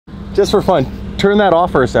Just for fun, turn that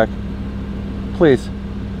off for a sec, please.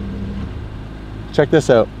 Check this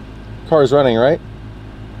out. Car's running, right?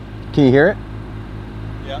 Can you hear it?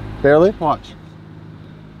 Yeah. Barely? Watch.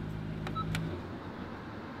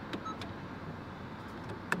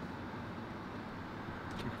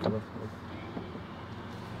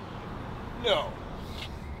 No.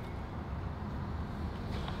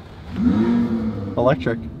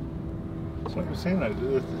 Electric. That's what I was saying.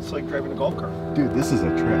 It's like driving a golf cart. Dude, this is a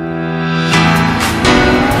trip.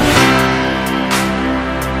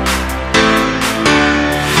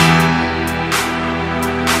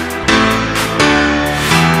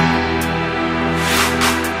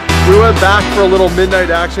 We went back for a little midnight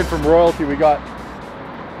action from Royalty. We got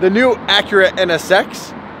the new ACURA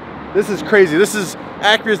NSX. This is crazy. This is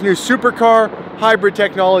Acura's new supercar, hybrid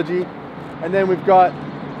technology. And then we've got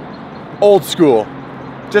old school.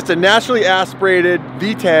 Just a naturally aspirated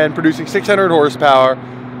V10 producing 600 horsepower.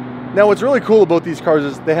 Now what's really cool about these cars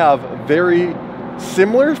is they have very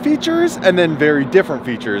similar features and then very different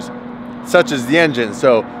features, such as the engine.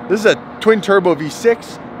 So this is a twin turbo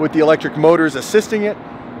V6 with the electric motors assisting it.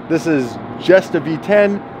 This is just a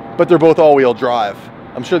V10, but they're both all-wheel drive.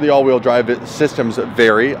 I'm sure the all-wheel drive systems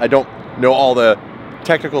vary. I don't know all the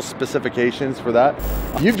technical specifications for that.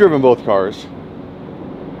 You've driven both cars.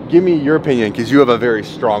 Give me your opinion, because you have a very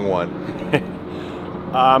strong one.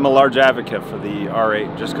 I'm a large advocate for the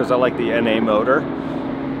R8 just because I like the NA motor.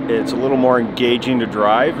 It's a little more engaging to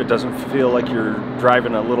drive. It doesn't feel like you're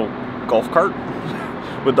driving a little golf cart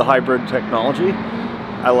with the hybrid technology.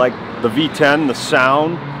 I like the V10, the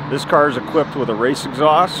sound. This car is equipped with a race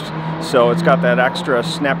exhaust, so it's got that extra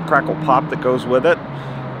snap, crackle, pop that goes with it.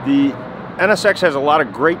 The NSX has a lot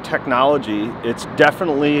of great technology. It's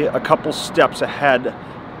definitely a couple steps ahead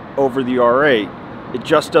over the R8. It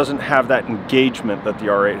just doesn't have that engagement that the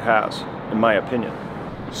R8 has, in my opinion.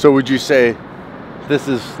 So would you say this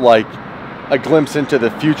is like a glimpse into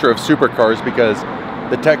the future of supercars, because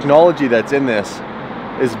the technology that's in this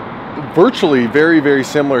is virtually very, very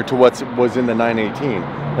similar to what was in the 918.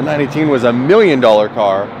 The 918 was $1 million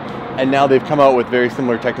car, and now they've come out with very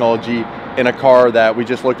similar technology in a car that we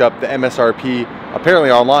just looked up. The MSRP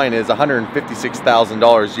apparently online is $156,000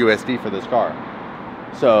 USD for this car.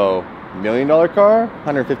 So $1 million car,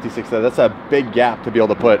 $156,000. That's a big gap to be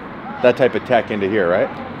able to put that type of tech into here, right?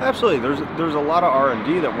 Absolutely. There's a lot of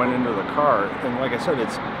R&D that went into the car, and like I said,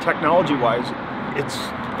 it's technology-wise, it's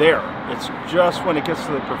there. It's just when it gets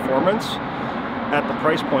to the performance, at the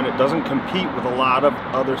price point, it doesn't compete with a lot of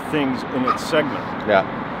other things in its segment. Yeah.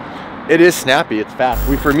 It is snappy, it's fast.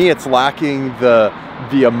 For me, it's lacking the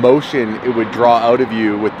emotion it would draw out of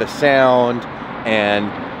you with the sound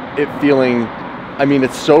and it feeling, I mean,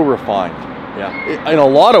 it's so refined. Yeah. In a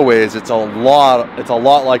lot of ways, it's a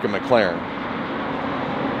lot like a McLaren.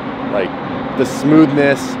 Like the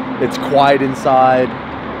smoothness, it's quiet inside.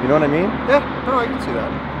 You know what I mean? Yeah, no, I can see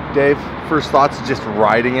that. Dave, first thoughts just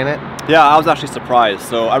riding in it? Yeah, I was actually surprised.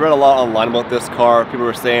 So I read a lot online about this car. People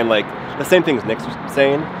were saying like the same things Nick's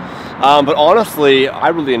saying. But honestly, I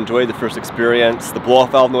really enjoyed the first experience. The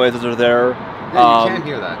blow-off valve noises are there. Yeah, you can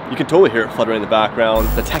hear that. You can totally hear it fluttering in the background.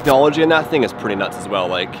 The technology in that thing is pretty nuts as well.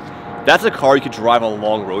 Like, that's a car you could drive on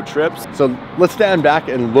long road trips. So let's stand back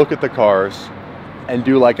and look at the cars and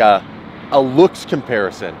do like a looks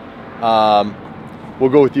comparison. We'll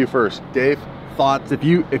go with you first. Dave, thoughts? If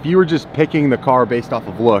you were just picking the car based off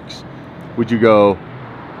of looks, would you go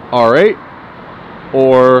R8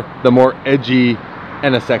 or the more edgy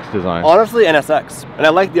NSX design? Honestly, NSX. And I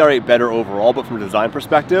like the R8 better overall, but from a design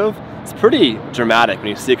perspective, it's pretty dramatic when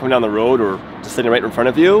you see it coming down the road or just sitting right in front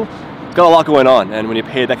of you. It's got a lot going on, and when you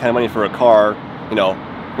pay that kind of money for a car, you know,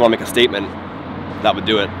 you want to make a statement, that would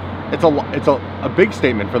do it. It's a big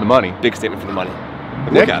statement for the money. Big statement for the money.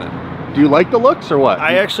 Nick, look at it. Do you like the looks or what?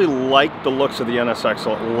 I actually like the looks of the NSX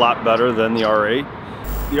a lot better than the R8.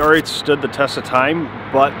 The R8 stood the test of time,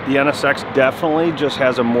 but the NSX definitely just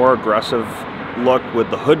has a more aggressive look with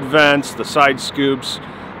the hood vents, the side scoops.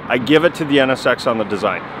 I give it to the NSX on the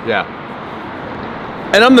design. Yeah.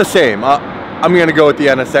 And I'm the same. I'm going to go with the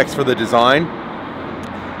NSX for the design.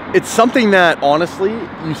 It's something that, honestly,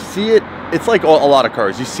 you see it, it's like a lot of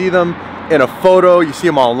cars. You see them in a photo, you see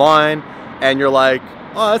them online, and you're like,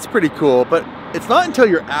 oh, that's pretty cool. But it's not until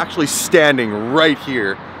you're actually standing right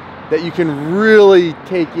here that you can really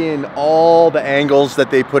take in all the angles that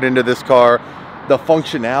they put into this car, the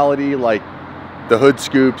functionality, like the hood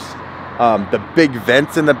scoops, the big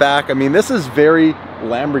vents in the back. I mean, this is very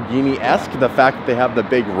Lamborghini-esque, the fact that they have the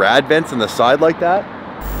big rad vents in the side like that.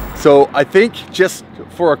 So I think just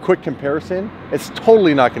for a quick comparison, it's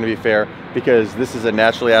totally not going to be fair because this is a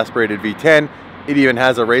naturally aspirated V10 It even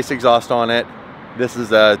has a race exhaust on it. This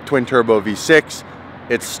is a twin turbo V6.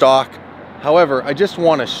 It's stock. However, I just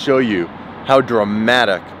want to show you how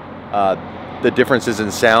dramatic the differences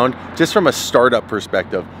in sound, just from a startup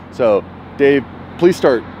perspective. So, Dave, please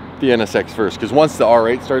start the NSX first, because once the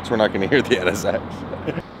R8 starts, we're not going to hear the NSX.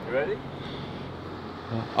 You ready?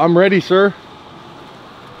 I'm ready, sir.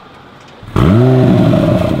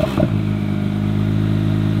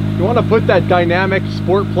 You want to put that dynamic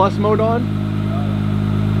Sport Plus mode on?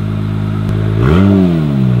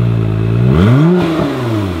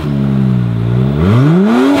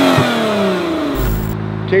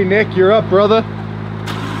 Okay, Nick, you're up, brother.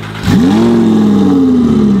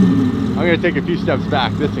 I'm gonna take a few steps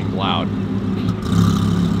back. This thing's loud.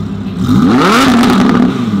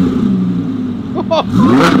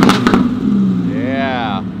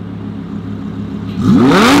 Yeah.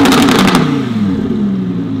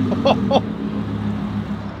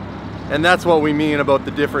 And that's what we mean about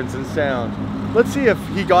the difference in sound. Let's see if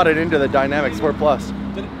he got it into the Dynamic Sport Plus.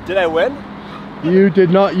 Did I win? You did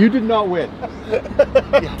not win.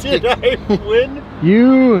 Did I win?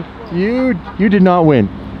 You did not win.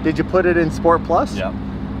 Did you put it in Sport Plus? Yeah.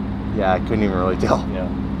 Yeah, I couldn't even really tell. Yeah.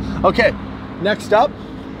 Okay, next up.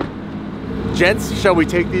 Gents, shall we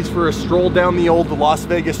take these for a stroll down the old Las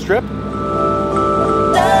Vegas Strip?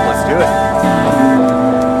 Let's do it.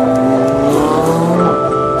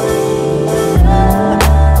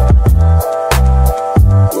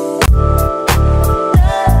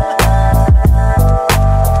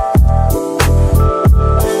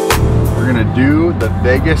 Do the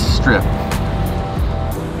Vegas Strip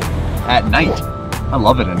at night. I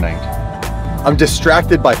love it at night. I'm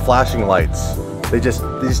distracted by flashing lights. They just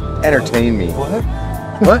entertain me. What?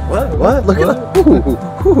 What? Look at that.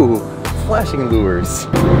 Ooh, flashing lures.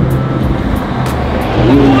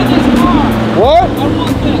 What?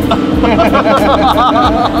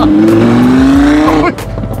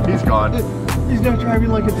 He's gone. He's not driving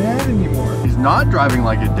like a dad anymore. He's not driving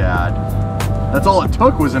like a dad. That's all it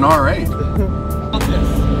took was an R8.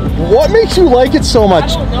 What makes you like it so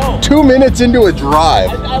much? I don't know. 2 minutes into a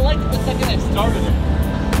drive. I liked it the second I started it.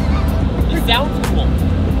 It sounds cool.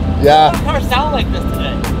 Yeah. What cars sound like this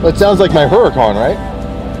today? It sounds like my Huracan, right?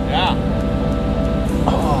 Yeah.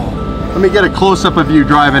 Oh. Let me get a close-up of you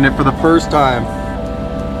driving it for the first time.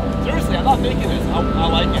 Seriously, I'm not faking this. I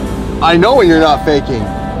like it. I know when you're not faking.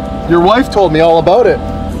 Your wife told me all about it.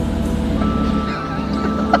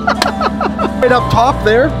 Right up top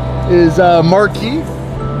there is Marquee,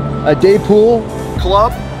 a day pool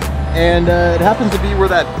club, and it happens to be where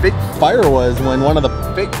that big fire was when one of the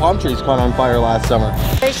fake palm trees caught on fire last summer.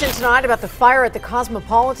 Information tonight about the fire at the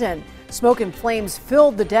Cosmopolitan. Smoke and flames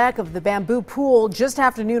filled the deck of the bamboo pool just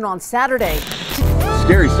after noon on Saturday.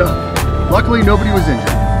 Scary stuff. Luckily, nobody was injured.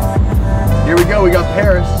 Here we go, we got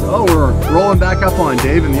Paris. Oh, we're rolling back up on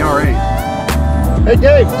Dave in the R8. Hey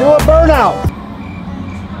Dave, do a burnout!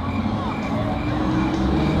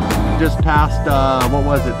 Just past, what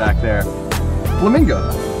was it back there? Flamingo.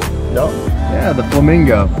 No. Yeah, the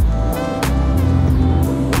Flamingo.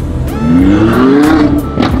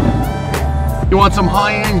 You want some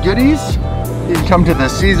high-end goodies? You can come to the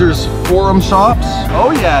Caesars Forum shops.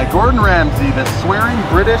 Oh yeah, Gordon Ramsay, the swearing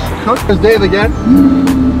British cook. There's Dave again.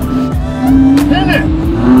 Hit it!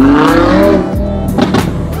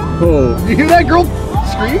 Oh, you hear that girl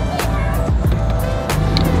scream?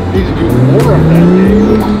 Need to do more of that,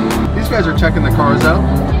 Dave. These guys are checking the cars out.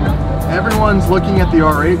 Everyone's looking at the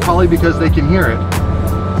R8 probably because they can hear it.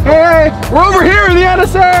 Hey, we're over here in the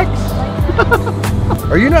NSX!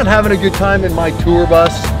 Are you not having a good time in my tour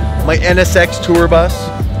bus? My NSX tour bus?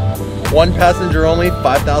 One passenger only,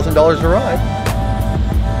 $5,000 a ride.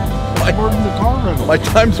 More than the car rental. My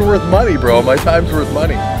time's worth money, bro. My time's worth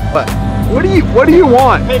money. But what do you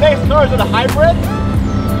want? Hey, next car, is it a hybrid?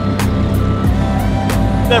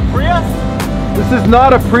 Is that a Prius? This is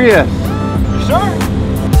not a Prius. You sure?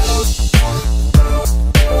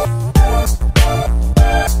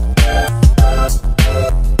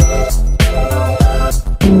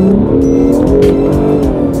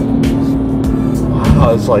 Wow,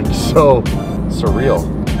 it's like so surreal.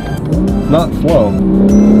 Not slow.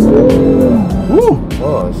 Woo!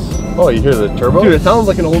 Oh, you hear the turbo? Dude, it sounds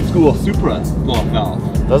like an old school Supra blow-off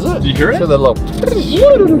valve. Does it? Do you hear it? Hear that little...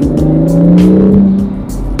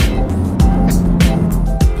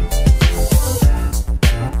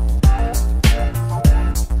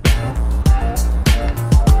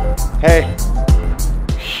 Hey,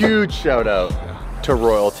 huge shout out to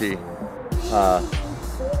Royalty.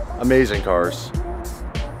 Amazing cars.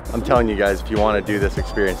 I'm telling you guys, if you want to do this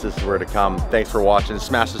experience, this is where to come. Thanks for watching.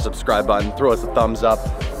 Smash the subscribe button, throw us a thumbs up.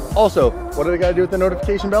 Also, what do they gotta do with the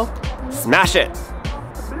notification bell? Smash it.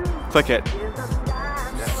 Click it.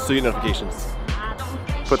 So you get notifications.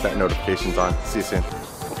 Put that notifications on. See you soon.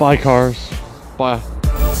 Buy cars. Buy